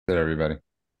Said everybody.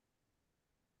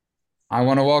 I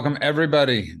want to welcome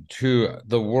everybody to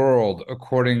the world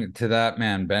according to that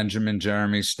man, Benjamin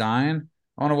Jeremy Stein.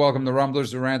 I want to welcome the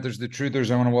Rumblers, the Ranters, the Truthers.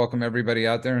 I want to welcome everybody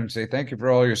out there and say thank you for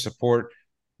all your support.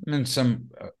 I'm in some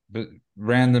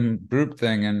random group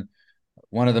thing, and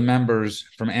one of the members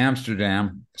from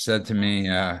Amsterdam said to me,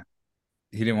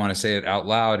 he didn't want to say it out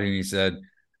loud, and he said,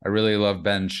 "I really love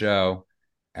Ben's show."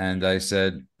 And I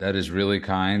said, "That is really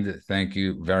kind. Thank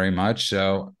you very much."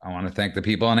 So I want to thank the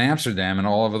people in Amsterdam and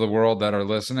all over the world that are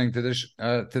listening to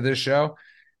this show.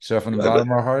 So from the bottom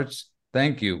of our hearts,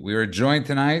 thank you. We are joined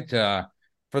tonight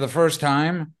for the first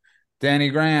time, Danny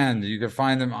Grand. You can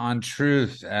find him on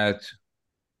Truth at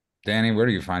Danny. Where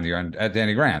do you find you on at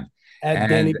Danny Grand? At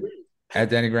Danny. And at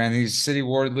Danny Grand, he's city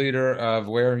ward leader of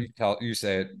where you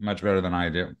say it much better than I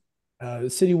do.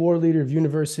 The city ward leader of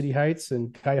University Heights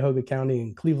in Cuyahoga County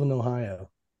in Cleveland,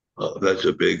 Ohio. Oh, that's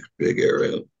a big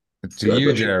area. It's a God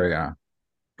huge bless you. area.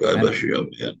 God And, bless you, young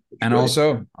man. and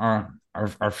also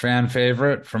our fan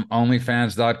favorite from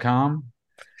onlyfans.com.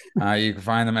 You can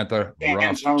find them at the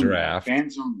Fans Rough only. Draft.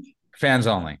 Fans only. Fans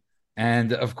only.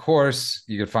 And of course,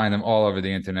 you can find them all over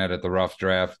the internet at the Rough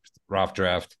Draft.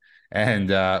 And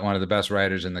one of the best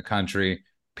writers in the country,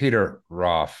 Peter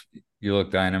Roth. You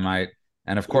look dynamite.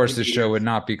 And of course, this show would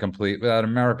not be complete without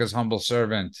America's humble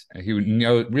servant. He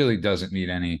really doesn't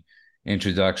need any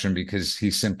introduction because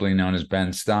he's simply known as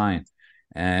Ben Stein.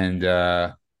 And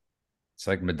it's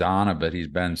like Madonna, but he's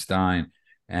Ben Stein.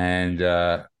 And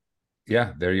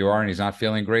yeah, there you are. And he's not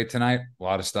feeling great tonight. A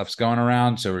lot of stuff's going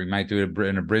around. So we might do it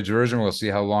in a bridge version. We'll see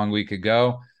how long we could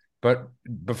go. But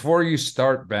before you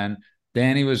start, Ben,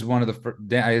 Danny was one of the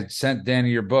first. I had sent Danny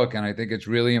your book, and I think it's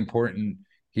really important.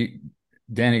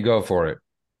 Danny, go for it.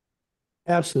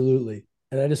 Absolutely.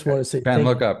 And I just want to say Ben, thank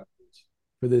look you up.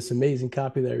 for this amazing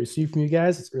copy that I received from you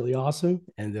guys. It's really awesome.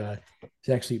 And it's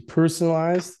actually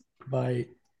personalized by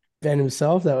Ben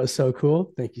himself. That was so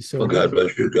cool. Thank you so Well, much. God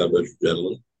bless you. God bless you,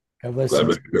 gentlemen. God bless God you.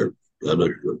 bless you, sir. God bless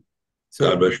you, sir. So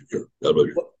God bless you, sir. God bless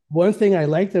you. one thing I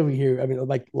liked over here, I mean,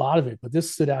 like a lot of it, but this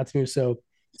stood out to me. So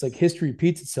it's like history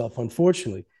repeats itself,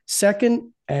 unfortunately.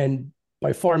 Second, and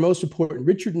by far most important,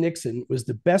 Richard Nixon was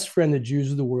the best friend the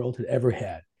Jews of the world had ever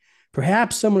had.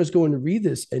 Perhaps someone is going to read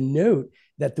this and note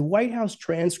that the White House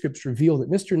transcripts reveal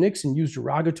that Mr. Nixon used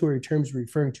derogatory terms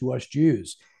referring to us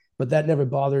Jews, but that never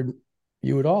bothered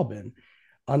you at all, Ben.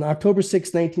 On October 6,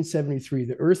 1973,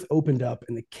 the earth opened up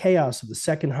and the chaos of the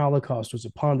Second Holocaust was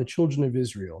upon the children of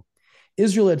Israel.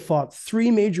 Israel had fought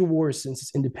three major wars since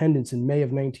its independence in May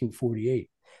of 1948.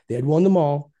 They had won them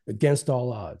all against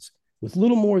all odds. With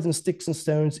little more than sticks and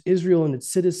stones, Israel and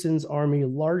its citizens' army,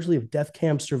 largely of death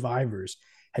camp survivors,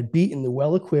 had beaten the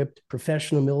well-equipped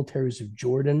professional militaries of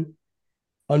Jordan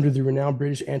under the renowned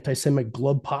British anti-Semitic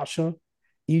Glub Pasha,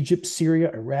 Egypt, Syria,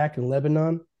 Iraq, and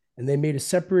Lebanon, and they made a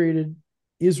separated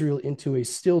Israel into a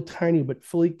still tiny but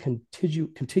fully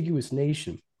contiguous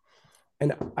nation.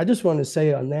 And I just want to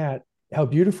say on that how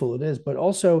beautiful it is, but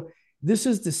also this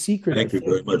is the secret. Thank you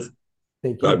very much.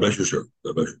 Thank you. God bless you, sir.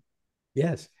 God bless you.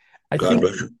 Yes. I God think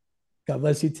bless you. God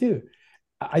bless you too.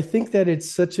 I think that it's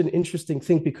such an interesting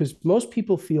thing because most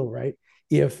people feel, right,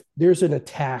 if there's an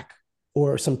attack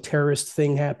or some terrorist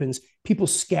thing happens, people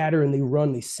scatter and they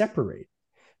run, they separate.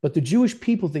 But the Jewish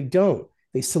people, they don't.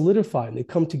 They solidify and they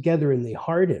come together and they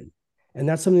harden. And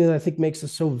that's something that I think makes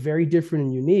us so very different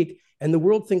and unique. And the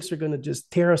world thinks they're going to just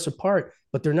tear us apart,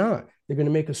 but they're not. They're going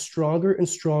to make us stronger and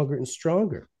stronger and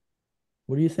stronger.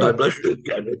 What do you think? God bless you.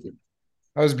 God bless you.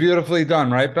 That was beautifully done,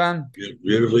 right, Ben?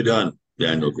 Beautifully done,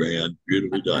 Daniel Grand.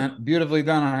 Beautifully done. And beautifully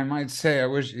done. And I might say, I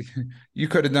wish you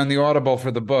could have done the audible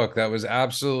for the book. That was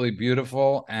absolutely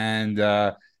beautiful. And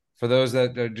for those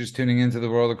that are just tuning into the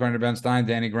world according to Ben Stein,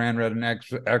 Danny Grand read an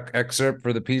excerpt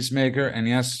for the Peacemaker. And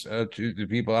yes, to the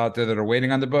people out there that are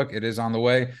waiting on the book, it is on the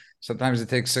way. Sometimes it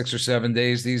takes 6 or 7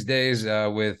 days these days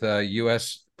with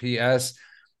USPS.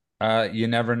 You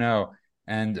never know.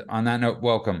 And on that note,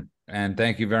 welcome. And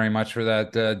thank you very much for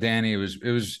that, Danny.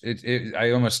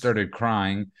 I almost started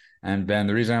crying. And Ben,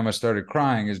 the reason I almost started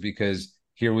crying is because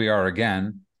here we are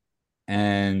again.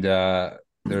 And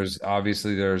there's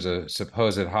a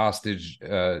supposed hostage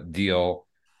deal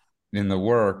in the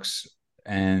works.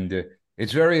 And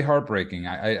it's very heartbreaking.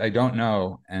 I don't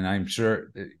know. And I'm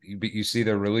sure you see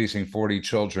they're releasing 40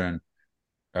 children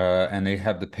and they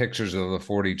have the pictures of the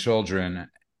 40 children.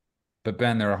 But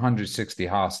Ben, there are 160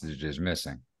 hostages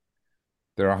missing.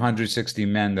 There are 160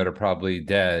 men that are probably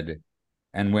dead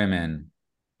and women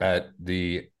at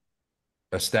the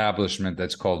establishment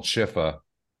that's called Shifa,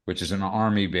 which is an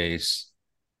army base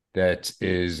that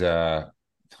is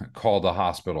called a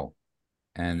hospital.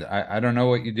 And I don't know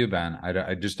what you do, Ben.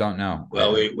 I just don't know.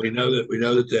 Well, we know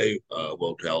that they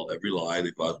will tell every lie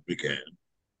they possibly can.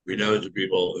 We know that the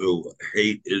people who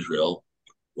hate Israel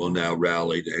will now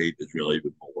rally to hate Israel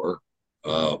even more.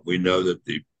 We know that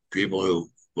the people who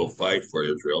will fight for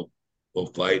Israel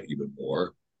will fight even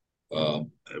more. And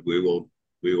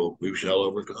we shall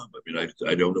overcome. I mean,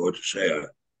 I don't know what to say.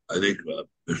 I think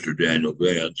Mr. Daniel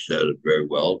Grant said it very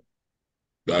well.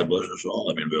 God bless us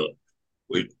all. I mean,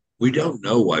 we we don't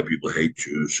know why people hate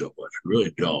Jews so much. We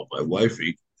really don't. My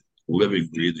wifey, living,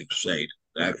 breathing saint,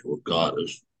 an actual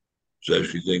goddess, says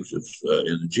she thinks it's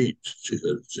in the genes. She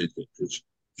thinks it's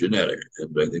genetic,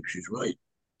 and I think she's right.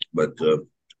 But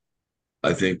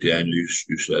I think Daniel,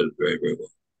 you said it very, very well.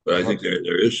 But I think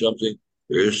there is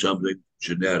something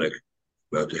genetic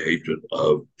about the hatred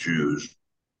of Jews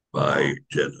by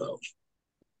Gentiles.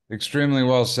 Extremely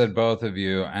well said, both of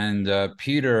you. And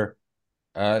Peter,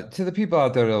 to the people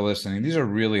out there that are listening, these are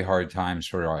really hard times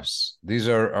for us. These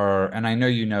and I know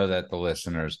you know that, the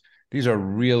listeners, these are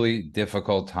really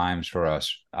difficult times for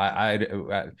us. I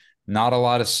not a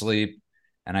lot of sleep.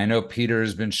 And I know Peter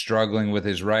has been struggling with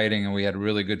his writing, and we had a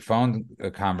really good phone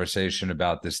conversation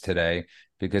about this today,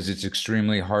 because it's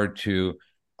extremely hard to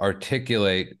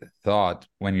articulate thought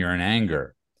when you're in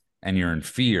anger and you're in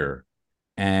fear.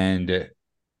 And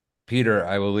Peter,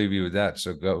 I will leave you with that.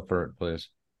 So go for it, please.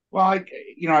 Well,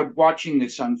 I'm watching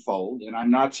this unfold, and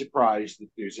I'm not surprised that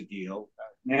there's a deal.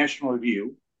 National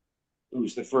Review,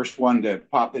 who's the first one to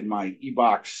pop in my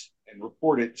e-box and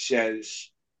report it,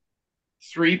 says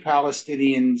 3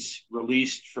 Palestinians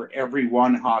released for every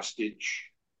 1 hostage,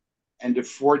 and a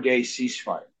 4-day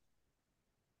ceasefire.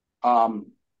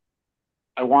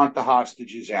 I want the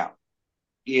hostages out.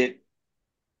 It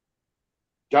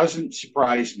doesn't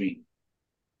surprise me,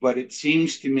 but it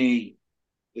seems to me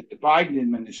that the Biden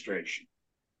administration,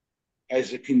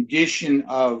 as a condition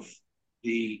of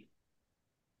the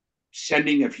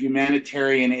sending of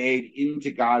humanitarian aid into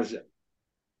Gaza,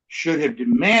 should have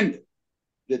demanded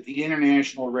that the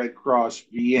International Red Cross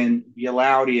be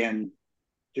allowed in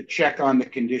to check on the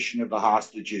condition of the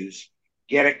hostages,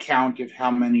 get a count of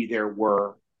how many there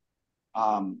were,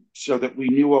 so that we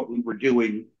knew what we were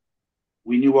doing.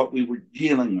 We knew what we were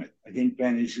dealing with. I think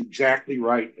Ben is exactly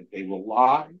right that they will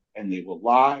lie, and they will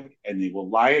lie, and they will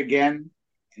lie again.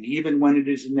 And even when it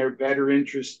is in their better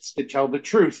interests to tell the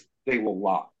truth, they will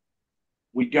lie.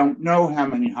 We don't know how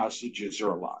many hostages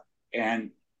are alive.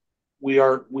 And we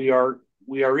are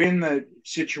in the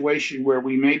situation where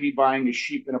we may be buying a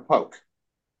sheep in a poke.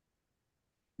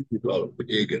 You call it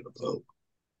pig in a poke.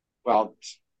 Well,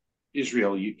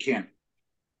 Israel, you can't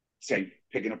say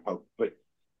pig in a poke, but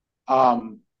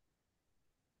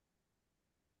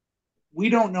we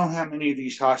don't know how many of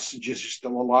these hostages are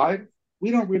still alive.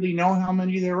 We don't really know how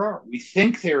many there are. We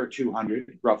think there are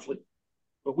 200 roughly,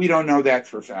 but we don't know that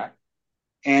for a fact.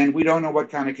 And we don't know what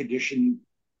kind of condition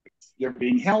they're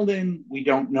being held in. We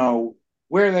don't know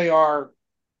where they are.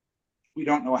 We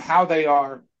don't know how they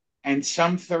are. And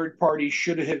some third party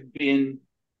should have been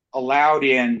allowed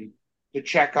in to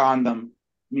check on them.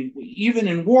 I mean, even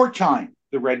in wartime,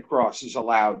 the Red Cross is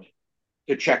allowed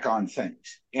to check on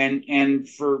things. And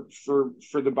for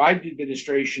the Biden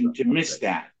administration to miss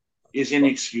that is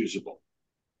inexcusable.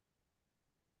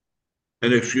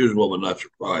 Inexcusable, but not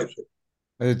surprising.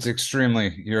 You're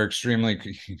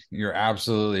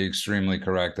absolutely extremely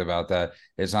correct about that.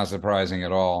 It's not surprising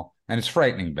at all. And it's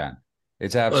frightening, Ben.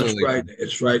 It's absolutely. Well,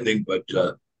 it's frightening, but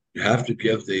you have to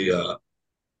give the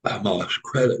Hamas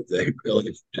credit. They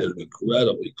really did an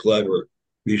incredibly clever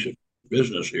piece of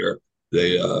business here.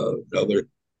 They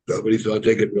nobody thought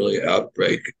they could really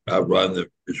outrun the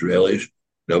Israelis.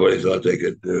 Nobody thought they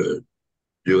could do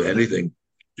anything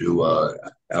to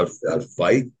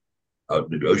outfight,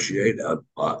 out negotiate, out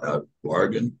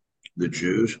bargain the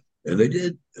Jews, and they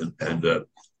did. And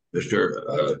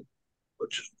Mr.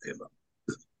 What's his name?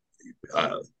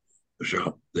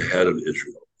 Mr. The head of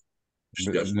Israel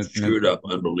just screwed up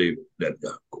unbelievably. That guy,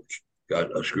 of course,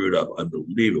 got screwed up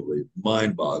unbelievably,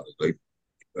 mind-bogglingly,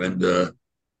 and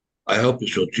I hope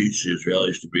this will teach the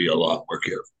Israelis to be a lot more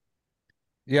careful.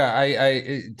 Yeah,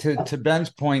 to Ben's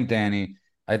point, Danny,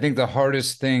 I think the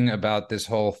hardest thing about this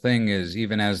whole thing is,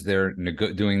 even as they're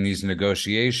doing these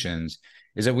negotiations,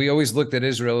 is that we always looked at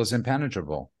Israel as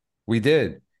impenetrable. We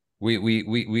did. We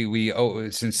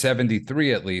since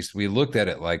 73 at least, we looked at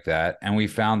it like that, and we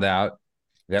found out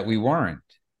that we weren't.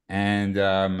 And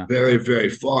very, very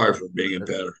far from being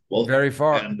impenetrable. Very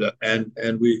far. And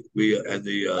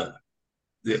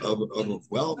the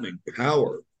overwhelming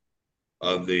power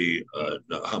of the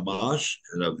Hamas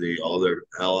and of all their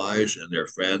allies and their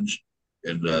friends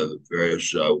in the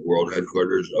various world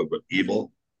headquarters of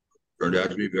evil turned out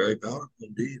to be very powerful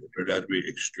indeed. It turned out to be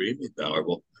extremely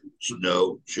powerful. It's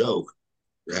no joke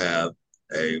to have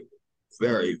a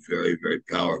very, very, very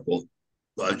powerful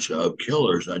bunch of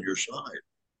killers on your side.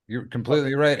 You're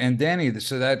completely right. And Danny,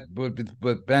 so that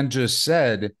what Ben just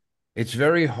said, it's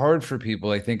very hard for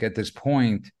people, I think, at this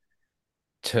point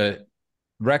to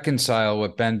reconcile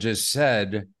what Ben just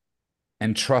said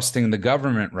and trusting the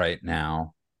government right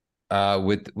now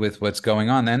with what's going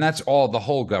on. And that's all the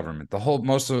whole government, the whole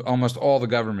almost all the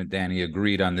government, Danny,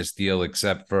 agreed on this deal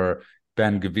except for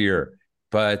Ben-Gvir,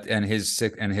 but and his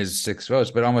 6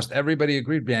 votes. But almost everybody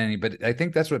agreed, Danny. But I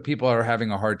think that's what people are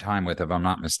having a hard time with, if I'm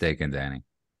not mistaken, Danny.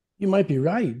 You might be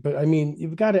right, but I mean,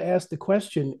 you've got to ask the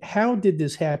question, how did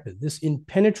this happen? This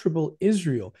impenetrable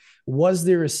Israel, was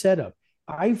there a setup?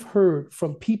 I've heard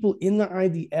from people in the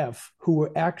IDF who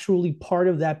were actually part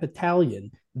of that battalion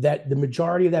that the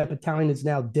majority of that battalion is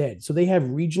now dead. So they have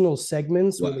regional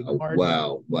segments where they guard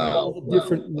all the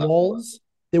different walls.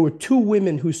 There were 2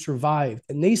 women who survived,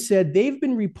 and they said they've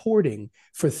been reporting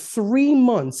for 3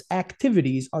 months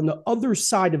activities on the other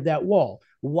side of that wall,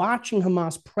 watching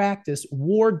Hamas practice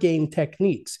war game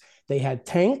techniques. They had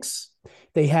tanks,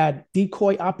 they had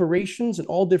decoy operations and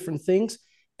all different things.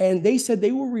 And they said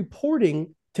they were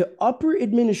reporting to upper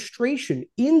administration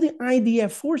in the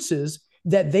IDF forces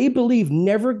that they believe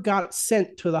never got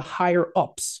sent to the higher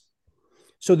ups.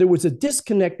 So there was a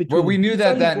disconnect between. Well, we knew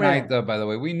that night, though. By the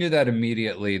way, we knew that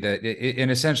immediately. That and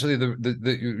essentially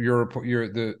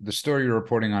the story you're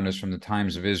reporting on is from the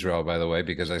Times of Israel, by the way,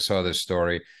 because I saw this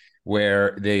story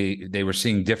where they were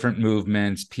seeing different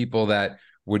movements. People that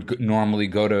would normally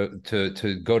go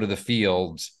to go to the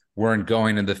fields weren't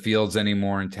going to the fields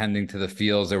anymore, and tending to the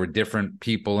fields. There were different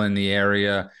people in the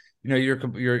area.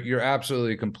 You're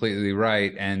absolutely completely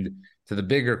right. And to the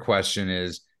bigger question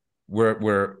is,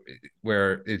 where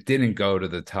it didn't go to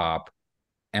the top,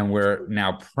 and we're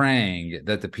now praying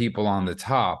that the people on the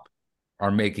top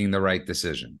are making the right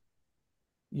decision.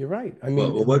 You're right. I mean,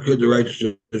 well, what could the right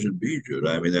decision be, Jude?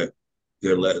 I mean,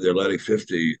 they're letting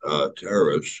 50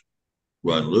 terrorists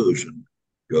run loose and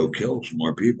go kill some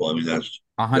more people. I mean, that's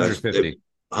 150.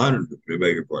 150,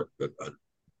 beg your pardon, but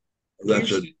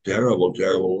that's a terrible,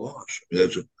 terrible loss. I mean,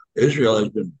 Israel has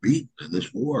been beaten in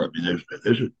this war. I mean,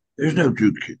 there's no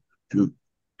two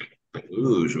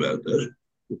clues about this,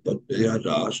 but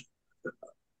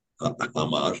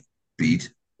Hamas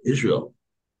beat Israel.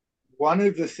 One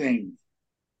of the things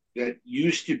that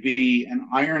used to be an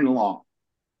iron law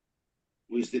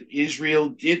was that Israel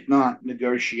did not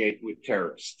negotiate with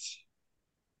terrorists.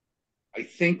 I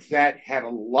think that had a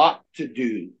lot to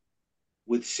do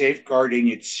with safeguarding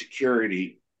its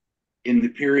security in the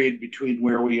period between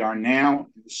where we are now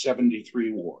and the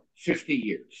 73 war, 50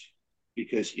 years,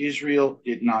 because Israel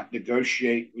did not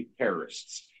negotiate with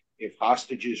terrorists. If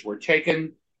hostages were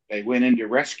taken, they went in to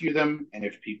rescue them, and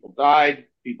if people died,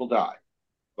 people died.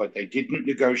 But they didn't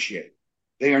negotiate.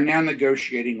 They are now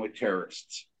negotiating with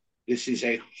terrorists. This is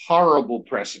a horrible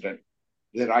precedent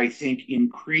that I think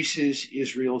increases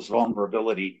Israel's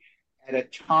vulnerability at a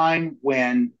time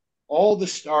when all the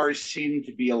stars seem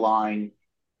to be aligned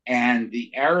and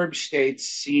the Arab states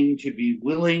seem to be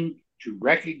willing to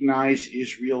recognize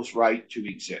Israel's right to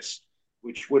exist,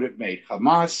 which would have made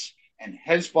Hamas and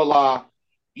Hezbollah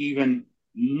even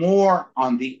more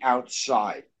on the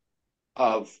outside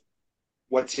of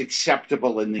what's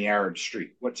acceptable in the Arab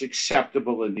street, what's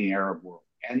acceptable in the Arab world.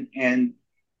 And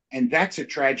that's a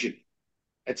tragedy.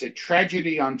 It's a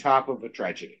tragedy on top of a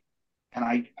tragedy. And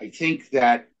I think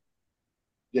that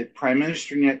Prime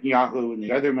Minister Netanyahu and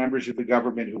the other members of the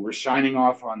government who were signing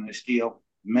off on this deal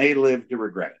may live to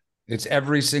regret it. It's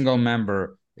every single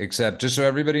member, except, just so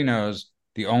everybody knows,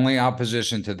 the only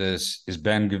opposition to this is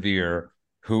Ben-Gvir,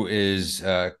 who is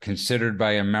considered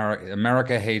by America.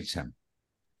 America hates him.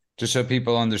 Just so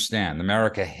people understand,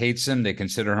 America hates him. They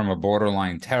consider him a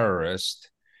borderline terrorist.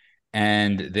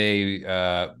 And they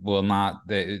will not.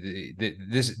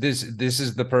 This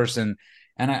is the person,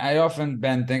 and I often,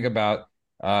 Ben, think about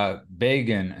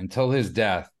Begin until his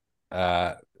death.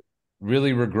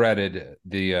 Really regretted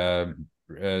the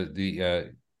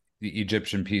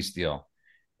Egyptian peace deal.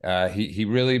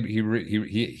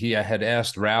 He had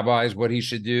asked rabbis what he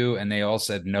should do, and they all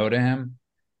said no to him.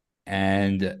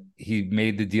 And he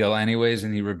made the deal anyways,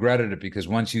 and he regretted it because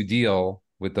once you deal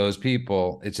with those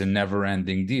people, it's a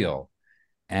never-ending deal.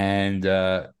 And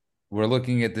we're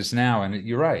looking at this now, and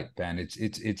you're right, Ben.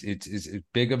 It's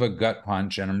big of a gut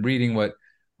punch. And I'm reading what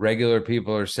regular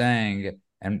people are saying,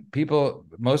 and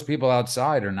most people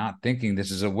outside are not thinking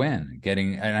this is a win.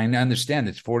 And I understand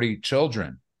it's 40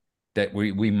 children, that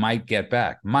we might get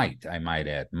back. I might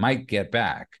add, might get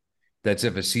back. That's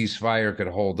if a ceasefire could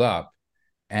hold up.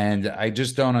 And I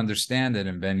just don't understand it.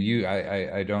 And Ben,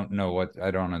 I don't know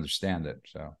I don't understand it.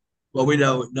 So, well, we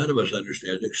know none of us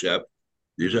understand except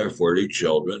these are 40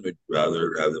 children. We'd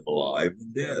rather have them alive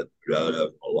than dead. We'd rather have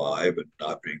them alive and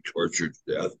not being tortured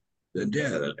to death than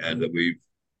dead. And that we've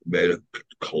made a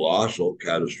colossal,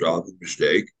 catastrophic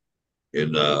mistake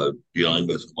in dealing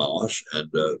with Hamas, and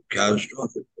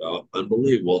catastrophic,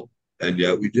 unbelievable. And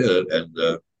yet we did it.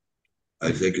 And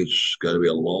I think it's going to be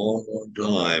a long, long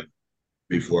time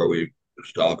before we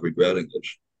stop regretting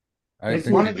this. I Wasn't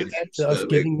think One it of the bad things, to us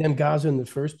giving them Gaza in the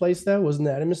first place, though? Wasn't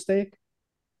that a mistake?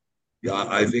 Yeah,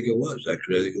 I think it was.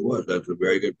 Actually, I think it was. That's a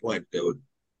very good point. That was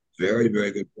very,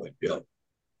 very good point. Yeah,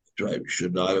 that's right. We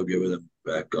should not have given them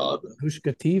back Gaza. Gush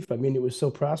Katif, I mean, it was so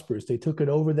prosperous. They took it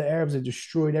over the Arabs. They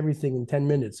destroyed everything in 10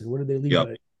 minutes. And what did they leave? Yeah,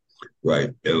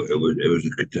 right. It was a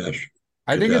catastrophe.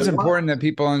 I think it's important that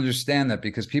people understand that,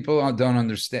 because people don't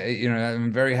understand.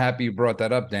 I'm very happy you brought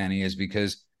that up, Danny, is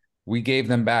because we gave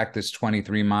them back this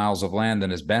 23 miles of land,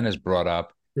 and as Ben has brought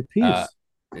up, For peace.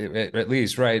 at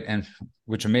least, right, and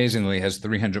which amazingly has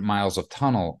 300 miles of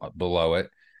tunnel below it.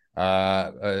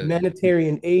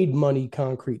 Humanitarian aid money,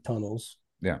 concrete tunnels.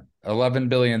 Yeah, $11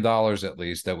 billion at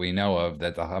least that we know of,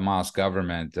 that the Hamas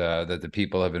government, that the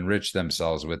people have enriched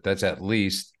themselves with. That's at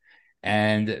least.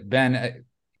 And Ben,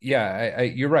 yeah,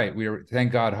 you're right.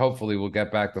 Thank God. Hopefully, we'll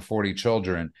get back the 40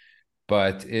 children.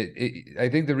 But I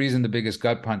think the reason the biggest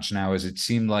gut punch now is it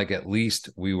seemed like at least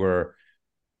we were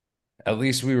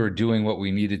doing what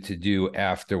we needed to do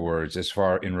afterwards, as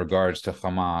far in regards to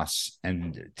Hamas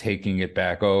and taking it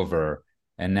back over.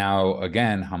 And now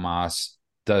again, Hamas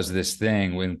does this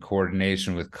thing in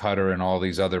coordination with Qatar and all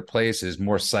these other places,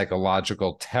 more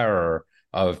psychological terror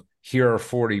of, here are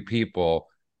 40 people.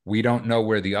 We don't know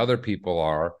where the other people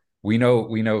are. We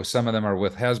know some of them are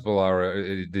with Hezbollah,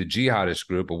 or the jihadist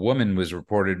group. A woman was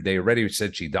reported, they already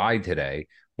said she died today,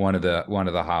 one of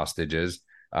the hostages.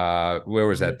 Where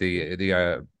was that?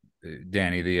 The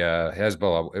Danny, the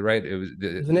Hezbollah, right? It was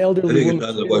an I elderly think woman.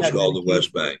 it's on what's called the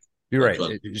West Bank. You're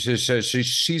right.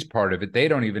 She's part of it. They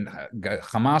don't even,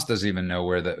 Hamas doesn't even know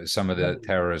where some of the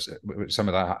terrorists, some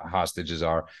of the hostages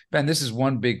are. Ben, this is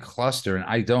one big cluster, and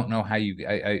I don't know how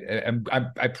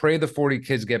I pray the 40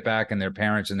 kids get back, and their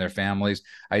parents and their families.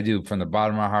 I do, from the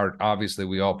bottom of my heart. Obviously,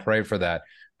 we all pray for that.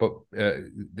 But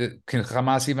can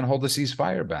Hamas even hold a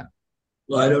ceasefire, Ben?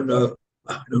 Well, I don't know.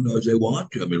 I don't know if they want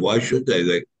to. I mean, why should they?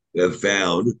 They have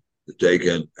found that they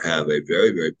can have a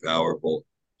very, very powerful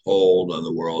hold on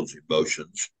the world's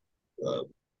emotions uh,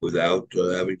 without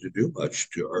having to do much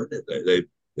to earn it.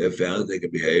 They have found that they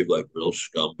can behave like real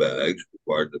scumbags,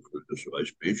 pardon the crudeness of my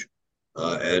speech,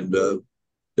 and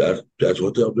that's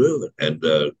what they'll do. And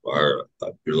our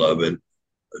beloved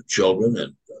children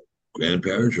and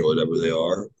grandparents, or whatever they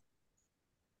are,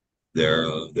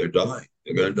 they're dying.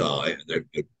 They're going to die,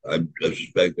 and I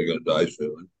suspect they're going to die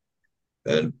soon.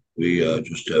 And we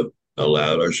just have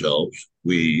allowed ourselves,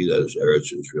 that is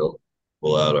Eretz Israel,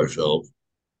 allowed ourselves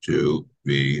to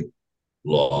be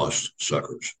lost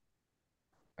suckers.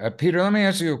 Peter, let me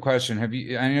ask you a question.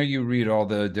 I know you read all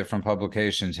the different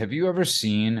publications. Have you ever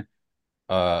seen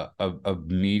a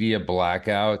media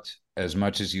blackout as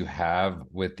much as you have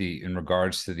in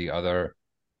regards to the other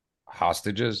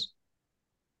hostages?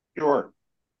 sure,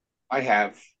 I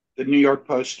have. The New York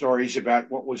Post stories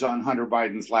about what was on Hunter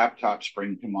Biden's laptop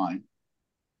spring to mind.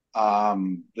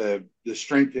 The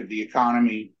strength of the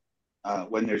economy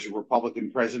when there's a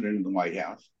Republican president in the White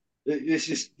House. This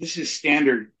is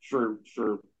standard for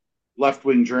left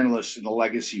wing journalists in the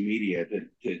legacy media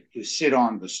to sit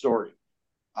on the story.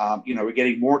 We're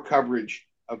getting more coverage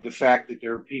of the fact that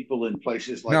there are people in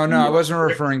places like No, I wasn't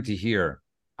referring to here.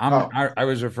 Oh. I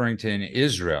was referring to in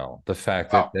Israel, the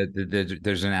fact that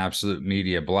there's an absolute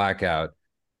media blackout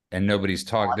and nobody's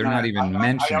talking. They're not even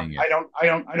mentioning it.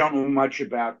 I don't know much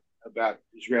about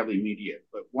Israeli media,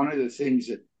 but one of the things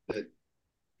that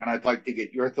and I'd like to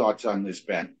get your thoughts on this,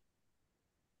 Ben.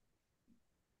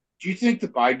 Do you think the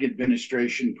Biden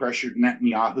administration pressured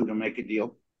Netanyahu to make a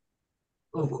deal?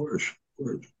 Oh, of course.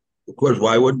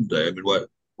 Why wouldn't they? I mean,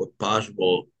 what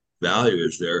possible value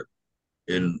is there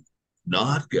in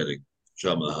not getting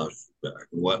some of the hostages back?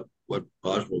 What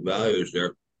possible value is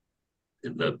there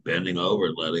in bending over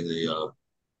and letting the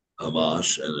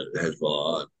Hamas and the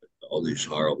Hezbollah and all these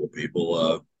horrible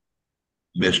people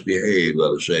misbehave,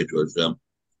 let us say, towards them?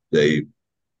 They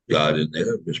got in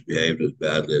there, misbehaved as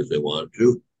badly as they wanted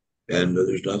to, and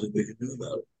there's nothing we can do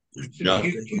about it. There's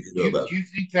nothing we can do about it. Do you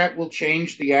think that will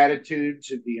change the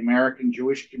attitudes of the American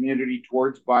Jewish community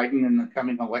towards Biden in the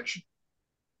coming election?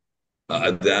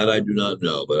 That I do not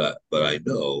know, but I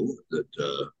know that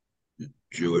the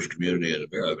Jewish community in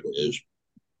America is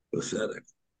pathetic,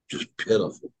 just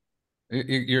pitiful.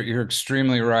 You're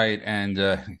extremely right, and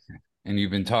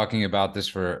you've been talking about this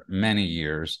for many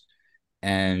years.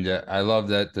 And I love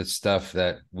that the stuff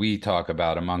that we talk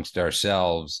about amongst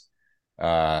ourselves,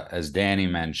 as Danny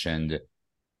mentioned,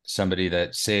 somebody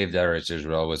that saved Eretz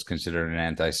Israel was considered an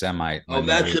anti-Semite Oh, when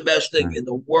there that's was. the best thing in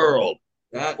the world.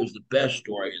 That is the best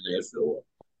story in the history of the world.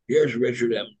 Here's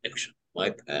Richard M. Nixon,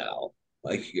 my pal,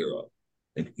 my hero,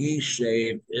 and he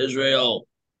saved Israel.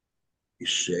 He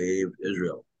saved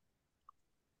Israel.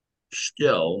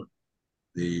 Still,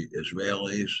 the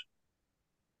Israelis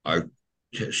are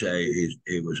to say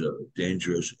he was a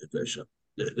dangerous anti-Semite.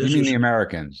 You This mean the is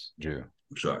Americans, Jew?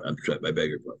 sorry, I'm sorry, I beg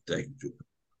your pardon. Thank you.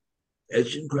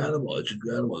 It's incredible. It's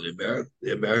incredible.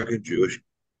 The American Jewish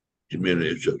community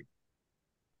is just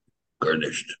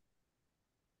garnished.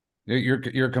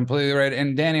 You're completely right.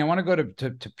 And Danny, I want to go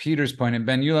to Peter's point, and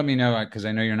Ben, you let me know because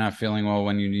I know you're not feeling well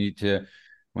when you need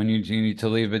to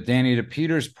leave. But Danny, to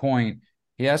Peter's point,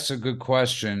 he asks a good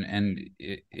question, and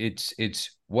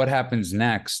it's what happens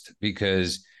next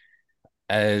because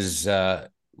as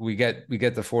we get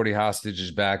the 40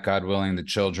 hostages back, God willing, the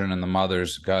children and the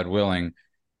mothers, God willing,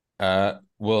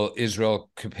 will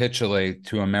Israel capitulate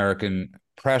to American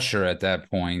pressure at that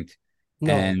point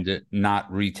No, and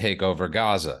not retake over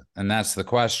Gaza? And that's the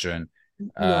question,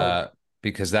 no.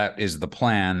 because that is the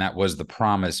plan. That was the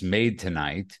promise made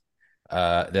tonight,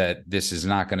 that this is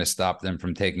not going to stop them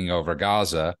from taking over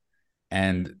Gaza.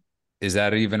 And is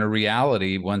that even a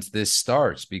reality once this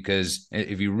starts? Because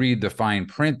if you read the fine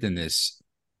print in this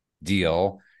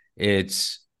deal,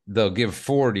 it's they'll give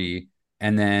 40,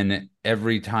 and then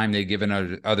every time they give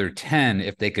another other 10,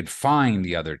 if they could find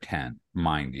the other 10,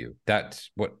 mind you, that's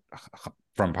what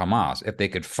from Hamas, if they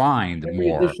could find Every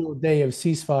more additional day of in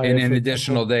ceasefire, an for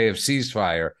additional example. day of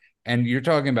ceasefire. And you're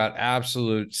talking about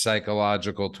absolute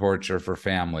psychological torture for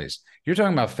families. You're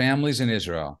talking about families in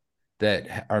Israel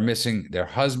that are missing their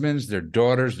husbands, their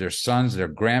daughters, their sons, their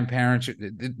grandparents.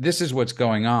 This is what's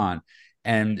going on.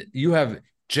 And you have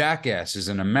jackasses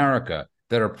in America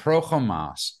that are pro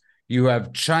Hamas. You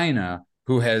have China,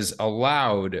 who has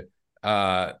allowed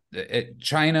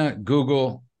China,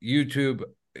 Google, YouTube,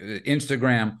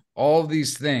 Instagram, all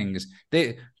these things.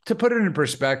 To put it in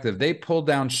perspective, they pulled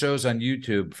down shows on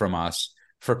YouTube from us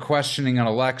for questioning an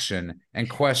election and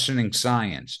questioning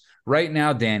science. Right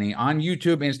now, Danny, on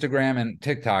YouTube, Instagram, and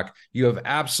TikTok, you have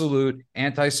absolute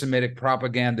anti Semitic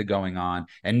propaganda going on,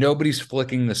 and nobody's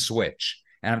flicking the switch.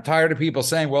 And I'm tired of people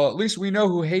saying, well, at least we know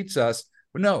who hates us.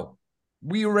 Well, no,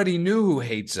 we already knew who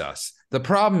hates us. The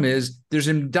problem is there's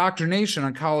indoctrination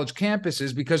on college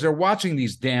campuses because they're watching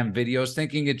these damn videos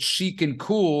thinking it's chic and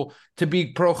cool to be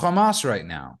pro Hamas right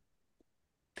now.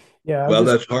 Yeah, I'm Well,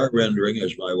 just that's heart rendering,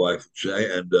 as my wife would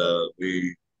say, and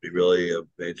we really have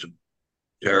made some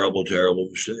terrible, terrible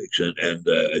mistakes, and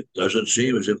it doesn't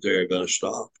seem as if they're going to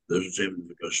stop. It doesn't seem as if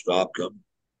they're going to stop coming.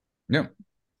 No,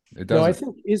 it no. I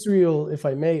doesn't. think Israel, if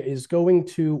I may, is going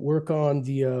to work on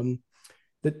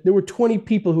that there were 20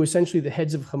 people who are essentially the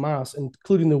heads of Hamas,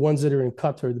 including the ones that are in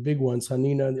Qatar, the big ones,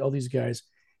 Hanina, and all these guys.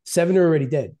 7 are already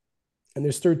dead, and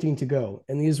there's 13 to go.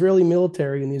 And the Israeli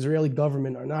military and the Israeli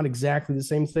government are not exactly the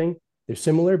same thing. They're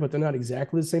similar, but they're not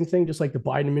exactly the same thing, just like the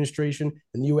Biden administration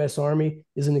and the US Army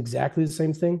isn't exactly the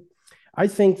same thing. I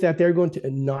think that they're going to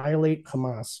annihilate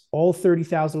Hamas. All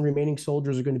 30,000 remaining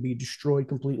soldiers are going to be destroyed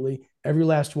completely. Every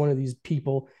last one of these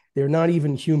people, they're not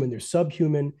even human. They're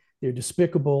subhuman. They're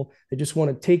despicable. They just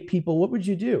want to take people. What would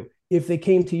you do if they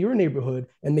came to your neighborhood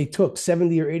and they took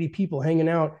 70 or 80 people hanging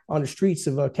out on the streets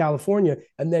of California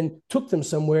and then took them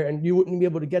somewhere and you wouldn't be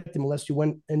able to get them unless you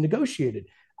went and negotiated?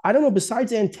 I don't know.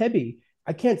 Besides Entebbe,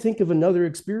 I can't think of another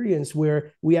experience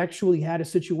where we actually had a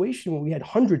situation where we had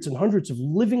hundreds and hundreds of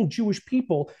living Jewish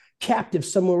people captive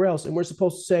somewhere else, and we're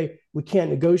supposed to say we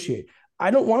can't negotiate. I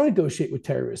don't want to negotiate with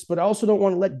terrorists, but I also don't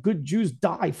want to let good Jews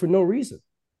die for no reason.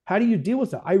 How do you deal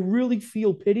with that? I really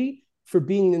feel pity for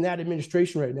being in that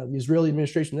administration right now, the Israeli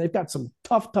administration. They've got some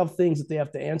tough, tough things that they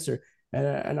have to answer.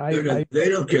 They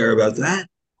don't care about that.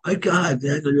 My God,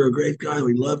 Daniel, you're a great guy.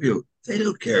 We love you. They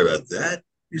don't care about that.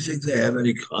 You think they have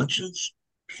any conscience?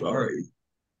 Sorry.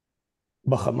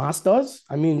 but Hamas does.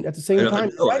 I mean, at the I same know,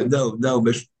 time, no, no,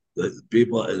 no, the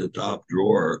people in the top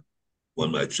drawer,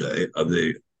 one might say, of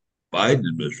the Biden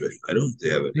administration. I don't think they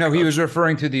have any No, he was conscience.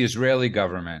 referring to the Israeli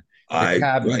government. The I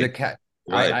cab, the right, cat.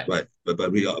 right, right.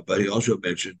 But he also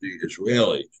mentioned the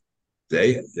Israelis.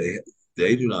 They they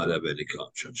they do not have any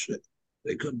conscience.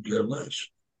 They couldn't care less.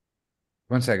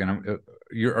 One second.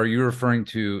 Are you referring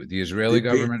to the Israeli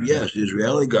government? Yes, the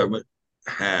Israeli government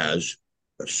has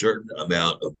a certain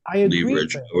amount of I agree,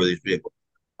 leverage Ben. over these people.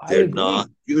 I They're not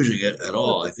agree. using it at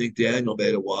all. Look, I think Daniel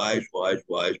made a wise point.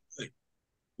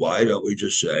 Why don't we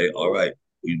just say, all right,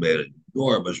 we made an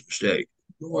enormous mistake,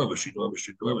 enormous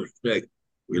mistake.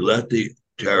 We let the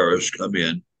terrorists come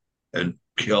in and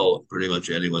kill pretty much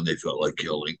anyone they felt like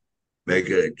killing, make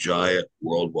it a giant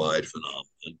worldwide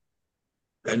phenomenon,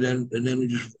 and then we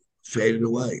just faded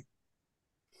away.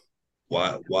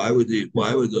 Why would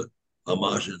the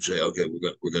Hamas say, okay,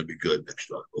 we're gonna be good next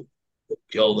time. We'll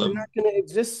kill they're them. not going to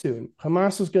exist soon.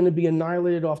 Hamas is going to be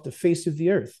annihilated off the face of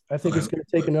the earth. I think it's going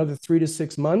to take another 3 to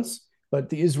 6 months. But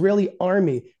the Israeli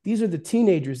army, these are the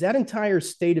teenagers. That entire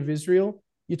state of Israel,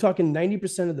 you're talking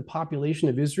 90% of the population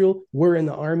of Israel were in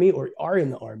the army or are in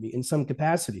the army in some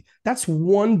capacity. That's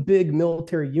one big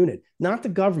military unit, not the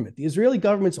government. The Israeli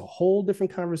government's a whole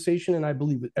different conversation. And I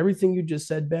believe with everything you just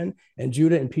said, Ben, and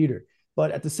Judah and Peter.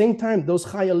 But at the same time, those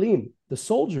chayalim, the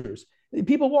soldiers,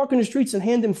 people walk in the streets and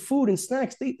hand them food and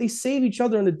snacks. They save each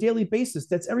other on a daily basis.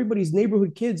 That's everybody's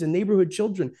neighborhood kids and neighborhood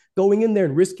children going in there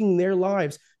and risking their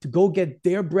lives to go get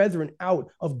their brethren out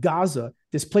of Gaza,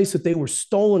 this place that they were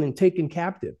stolen and taken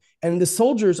captive. And the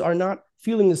soldiers are not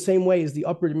feeling the same way as the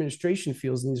upper administration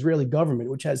feels in the Israeli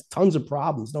government, which has tons of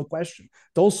problems, no question.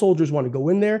 Those soldiers want to go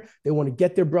in there. They want to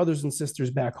get their brothers and sisters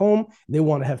back home. They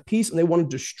want to have peace, and they want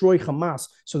to destroy Hamas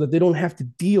so that they don't have to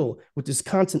deal with this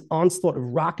constant onslaught of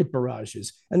rocket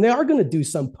barrages. And they are going to do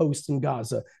some posts in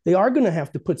Gaza. They are going to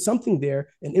have to put something there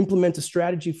and implement a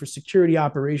strategy for security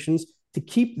operations to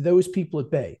keep those people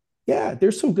at bay. Yeah,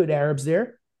 there's some good Arabs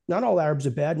there. Not all Arabs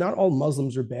are bad. Not all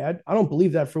Muslims are bad. I don't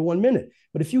believe that for 1 minute.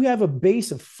 But if you have a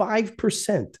base of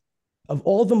 5% of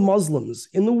all the Muslims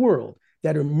in the world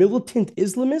that are militant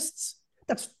Islamists,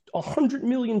 that's 100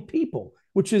 million people,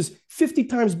 which is 50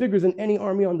 times bigger than any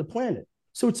army on the planet.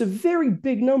 So it's a very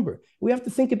big number. We have to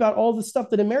think about all the stuff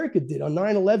that America did on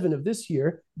 9/11 of this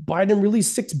year. Biden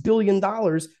released $6 billion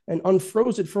and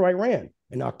unfroze it for Iran.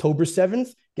 And October 7th,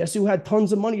 guess who had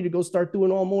tons of money to go start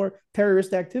doing all more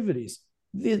terrorist activities?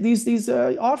 These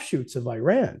offshoots of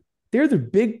Iran. They're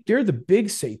the big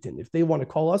Satan. If they want to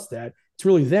call us that, it's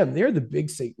really them. They're the big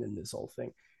Satan in this whole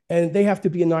thing. And they have to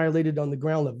be annihilated on the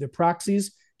ground level. They're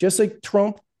proxies, just like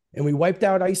Trump, and we wiped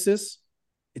out ISIS.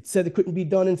 It said it couldn't be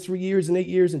done in 3 years and 8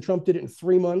 years, and Trump did it in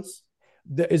 3 months.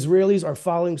 The Israelis are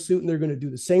following suit, and they're going to do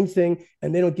the same thing.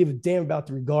 And they don't give a damn about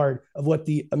the regard of what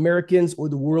the Americans or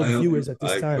the world view is at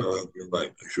this time. Sure hope you're right.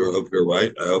 I sure hope you're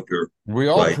right. I hope you're We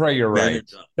all right. pray you're right.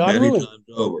 God Many willing. times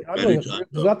over. God Many willing. times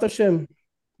over. Bezrat Hashem.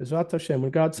 Bezrat Hashem.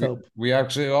 With God's help. We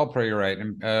actually all pray you're right.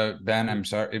 And Ben, I'm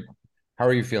sorry. How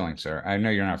are you feeling, sir? I know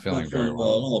you're not feeling Not very feeling well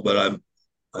at well. all, but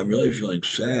I'm really feeling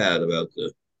sad about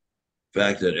the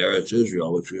fact that Eretz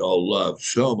Israel, which we all love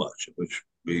so much,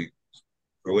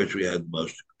 for which we had the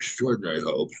most extraordinary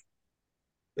hopes,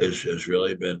 has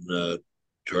really been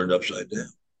turned upside down.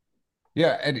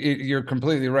 Yeah, and you're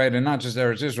completely right, and not just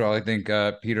Eretz Israel. I think,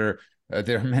 Peter,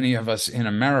 there are many of us in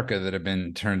America that have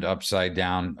been turned upside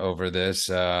down over this.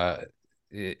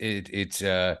 It's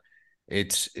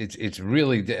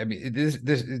really. I mean,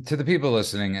 this to the people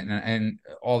listening and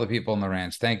all the people in the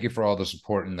rants. Thank you for all the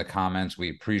support in the comments. We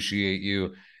appreciate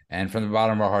you, and from the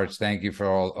bottom of our hearts, thank you for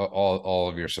all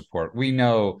of your support. We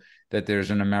know that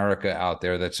there's an America out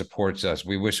there that supports us.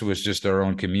 We wish it was just our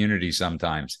own community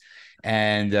sometimes.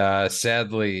 And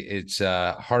sadly, it's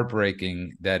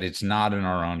heartbreaking that it's not in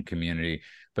our own community.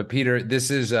 But Peter, this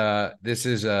is as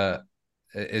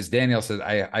Daniel said.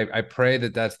 I pray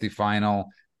that that's the final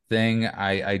thing.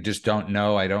 I just don't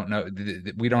know. I don't know.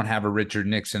 We don't have a Richard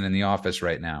Nixon in the office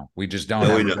right now. We just don't.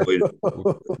 No, we don't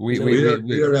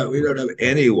have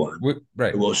anyone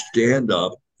right. who will stand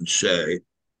up and say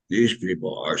these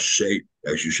people are Satan,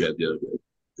 as you said the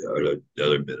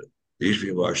other minute. These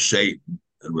people are Satan,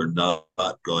 and we're not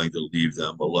going to leave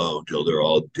them alone till they're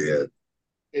all dead.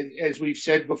 As we've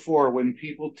said before, when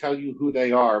people tell you who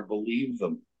they are, believe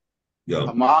them. Yeah.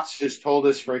 Hamas has told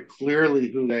us very clearly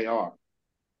who they are.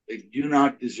 They do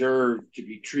not deserve to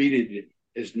be treated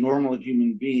as normal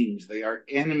human beings. They are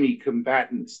enemy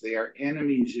combatants. They are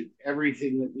enemies of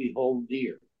everything that we hold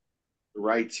dear. The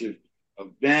rights of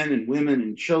men and women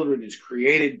and children is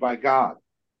created by God.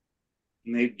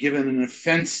 And they've given an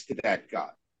offense to that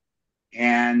God.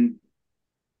 And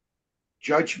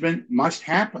judgment must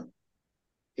happen.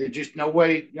 There's just no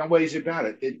ways about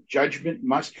it. The judgment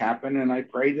must happen, and I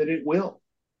pray that it will.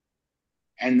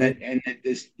 And that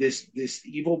this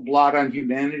evil blot on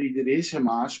humanity that is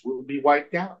Hamas will be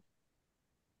wiped out.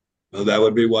 Well, that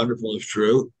would be wonderful if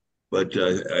true, but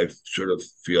I sort of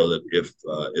feel that if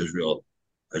Israel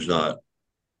has not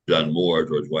done more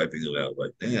towards wiping them out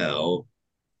right now,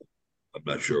 I'm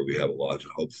not sure we have a lot to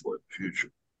hope for in the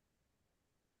future.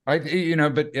 But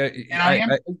And I am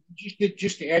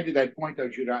just to add to that point, though,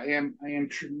 Judah. I am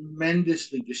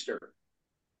tremendously disturbed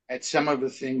at some of the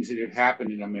things that have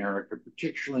happened in America,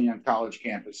 particularly on college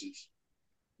campuses.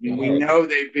 I mean, we know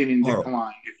they've been in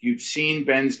decline. If you've seen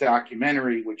Ben's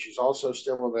documentary, which is also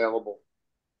still available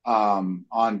on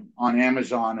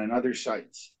Amazon and other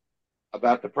sites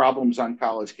about the problems on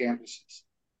college campuses,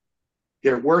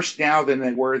 they're worse now than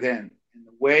they were then. And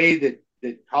the way that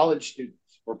college students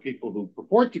or people who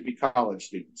purport to be college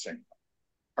students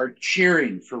are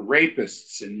cheering for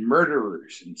rapists and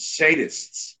murderers and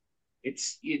sadists,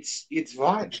 it's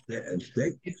vile.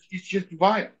 It's just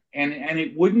vile, and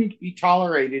it wouldn't be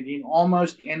tolerated in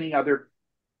almost any other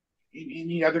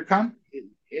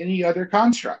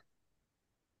construct.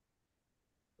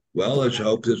 Well, let's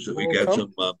hope that we get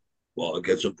some.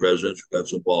 Get some presidents who got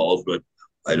some balls, but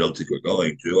I don't think we're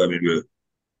going to. I mean,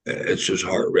 it's just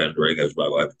heart-rending, as my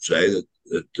wife would say,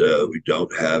 that we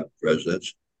don't have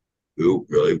presidents who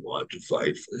really want to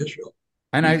fight for Israel.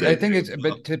 And I think it's,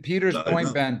 but to Peter's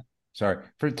point, Ben,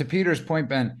 to Peter's point,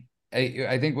 Ben,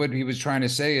 I think what he was trying to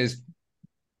say is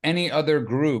any other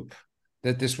group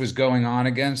that this was going on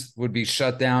against would be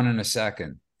shut down in a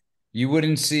second. You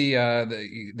wouldn't see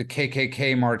the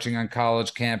KKK marching on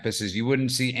college campuses. You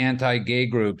wouldn't see anti-gay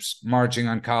groups marching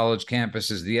on college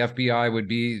campuses. The FBI would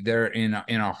be there in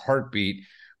a heartbeat.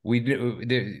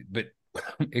 But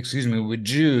excuse me, with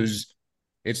Jews,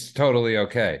 it's totally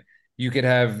okay. You could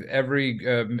have every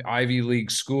Ivy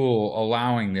League school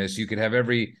allowing this. You could have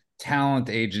every talent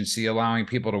agency allowing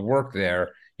people to work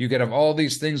there. You could have all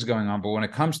these things going on. But when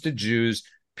it comes to Jews,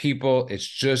 people, it's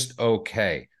just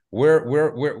okay.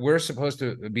 We're supposed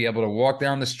to be able to walk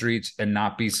down the streets and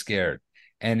not be scared.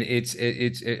 And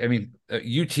I mean,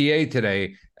 UTA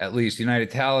today, at least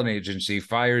United Talent Agency,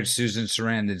 fired Susan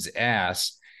Sarandon's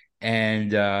ass.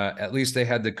 And at least they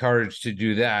had the courage to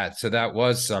do that. So that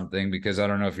was something, because I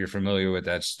don't know if you're familiar with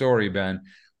that story, Ben,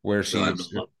 where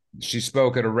she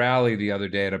spoke at a rally the other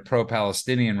day, at a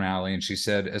pro-Palestinian rally, and she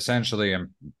said, essentially,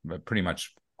 I'm pretty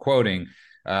much quoting,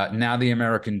 now the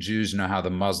American Jews know how the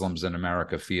Muslims in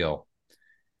America feel.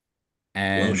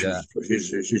 And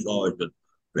she's always been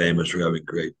famous for having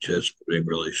great tits, being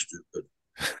really stupid.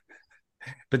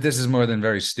 But this is more than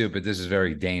very stupid. This is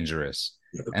very dangerous.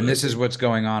 Yeah, and this is what's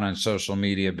going on social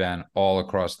media, Ben, all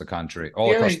across the country,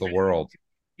 all across the world.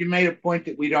 You made a point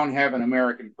that we don't have an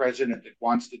American president that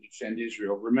wants to defend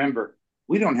Israel. Remember,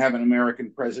 we don't have an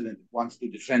American president that wants to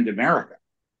defend America.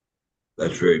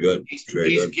 That's very good.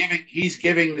 He's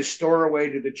giving the store away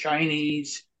to the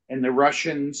Chinese and the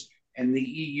Russians and the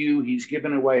EU. He's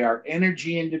given away our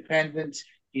energy independence.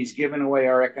 He's given away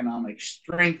our economic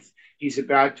strength. He's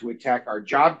about to attack our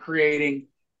job creating.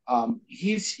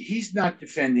 He's not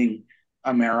defending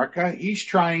America. He's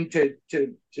trying to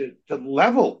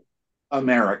level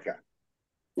America.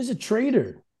 He's a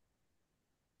traitor.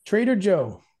 Trader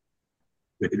Joe.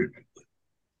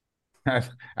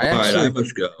 I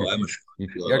must go.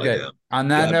 Okay. On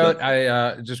that note,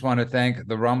 I just want to thank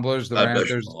the Rumblers, the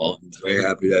Ranters. I'm very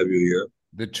happy to have you here.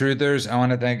 The Truthers. I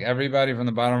want to thank everybody from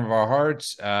the bottom of our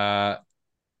hearts. I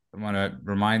want to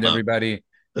remind everybody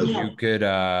you could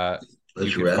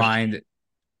find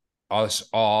us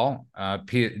all.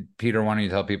 Peter, why don't you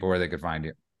tell people where they could find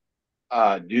you?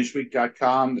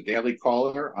 Newsweek.com, the Daily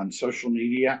Caller, on social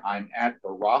media. I'm at the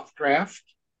Roth Draft,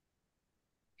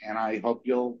 and I hope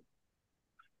you'll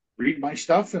read my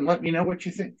stuff and let me know what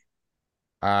you think.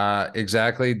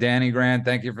 Exactly. Danny Grant,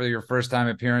 thank you for your first time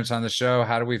appearance on the show.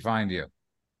 How do we find you?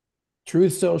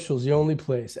 Truth Social is the only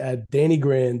place, at Danny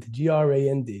Grand,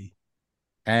 Grand.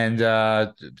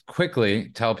 And quickly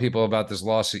tell people about this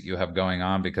lawsuit you have going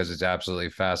on, because it's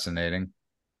absolutely fascinating.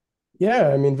 Yeah,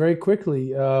 I mean, very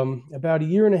quickly, about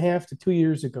 1.5 to 2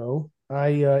 years ago, I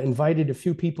invited a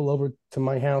few people over to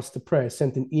my house to pray. I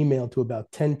sent an email to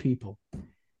about 10 people.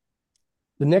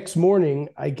 The next morning,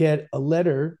 I get a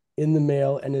letter in the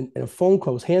mail and a phone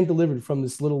call. It was hand-delivered from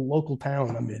this little local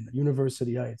town I'm in,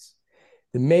 University Heights.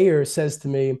 The mayor says to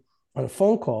me on a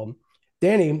phone call,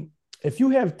 Danny, if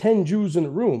you have 10 Jews in a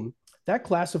room, that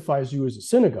classifies you as a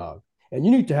synagogue, and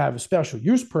you need to have a special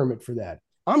use permit for that.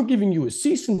 I'm giving you a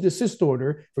cease and desist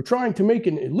order for trying to make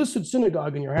an illicit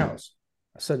synagogue in your house.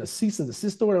 I said, a cease and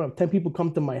desist order? I have 10 people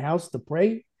come to my house to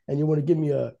pray, and you want to give me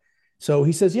a... So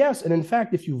he says, yes. And in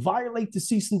fact, if you violate the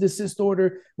cease and desist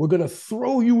order, we're going to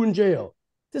throw you in jail.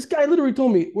 This guy literally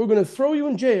told me, we're going to throw you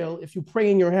in jail if you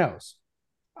pray in your house.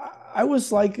 I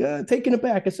was like taken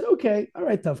aback. I said, okay, all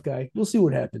right, tough guy. We'll see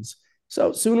what happens.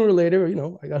 So sooner or later,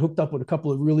 I got hooked up with a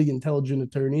couple of really intelligent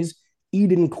attorneys.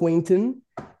 Eden Quainton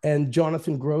and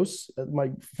Jonathan Gross,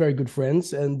 my very good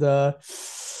friends. And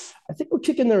I think we're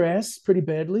kicking their ass pretty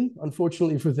badly,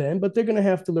 unfortunately for them, but they're going to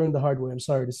have to learn the hard way. I'm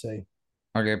sorry to say.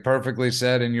 Okay, perfectly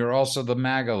said. And you're also the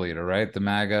MAGA leader, right? The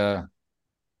MAGA.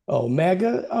 Oh,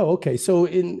 MAGA. Oh, okay. So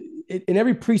in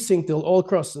every precinct, all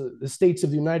across the states of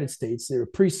the United States, there are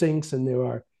precincts and there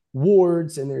are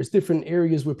wards and there's different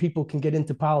areas where people can get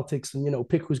into politics and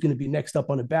pick who's going to be next up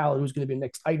on the ballot, who's going to be the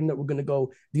next item that we're going to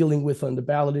go dealing with on the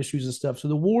ballot issues and stuff. So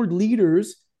the ward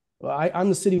leaders, I'm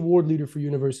the city ward leader for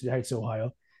University Heights,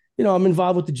 Ohio. I'm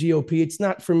involved with the GOP. It's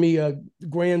not for me a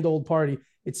grand old party.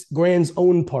 It's Grand's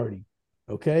own party.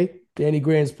 Okay, Danny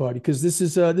Grand's party, because this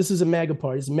is a MAGA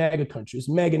party. It's a MAGA country. It's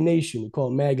MAGA nation. We call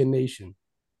it MAGA nation.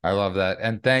 I love that.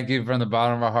 And thank you from the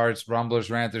bottom of our hearts, Rumblers,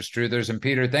 Ranthers, Truthers. And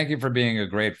Peter, thank you for being a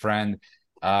great friend.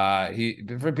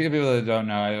 For people that don't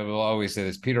know, I will always say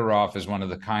this: Peter Roth is one of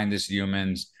the kindest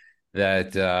humans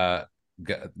that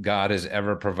God has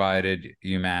ever provided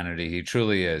humanity. He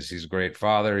truly is. He's a great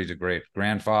father. He's a great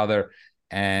grandfather,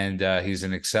 and he's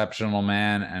an exceptional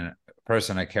man and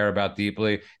person I care about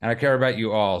deeply, and I care about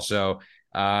you all. So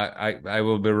I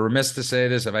will be remiss to say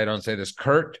this if I don't say this.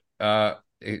 Kurt,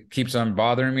 it keeps on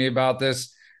bothering me about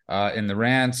this in the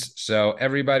rants. So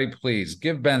everybody, please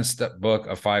give Ben's book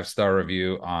a 5-star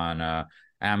review on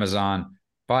Amazon.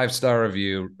 5-star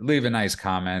review. Leave a nice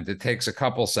comment. It takes a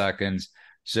couple seconds.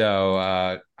 So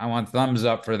I want thumbs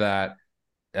up for that.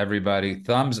 Everybody,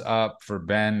 thumbs up for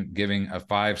Ben giving a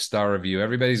 5-star review.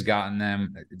 Everybody's gotten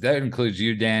them. That includes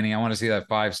you, Danny. I want to see that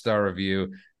 5-star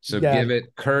review. So give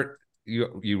it. Kurt,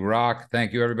 you rock.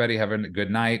 Thank you, everybody. Have a good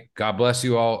night. God bless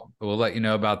you all. We'll let you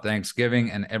know about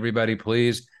Thanksgiving. And everybody,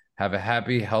 please have a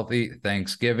happy, healthy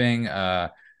Thanksgiving.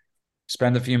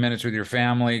 Spend a few minutes with your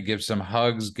family, give some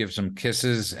hugs, give some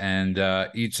kisses, and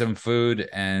eat some food,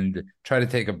 and try to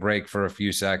take a break for a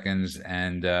few seconds.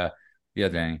 And yeah,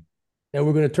 Danny. And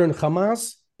we're going to turn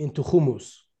Hamas into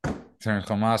hummus. Turn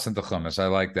Hamas into hummus. I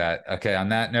like that. Okay, on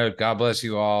that note, God bless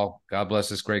you all. God bless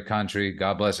this great country.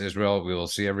 God bless Israel. We will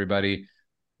see everybody.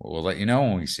 We'll let you know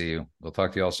when we see you. We'll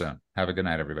talk to you all soon. Have a good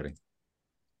night, everybody.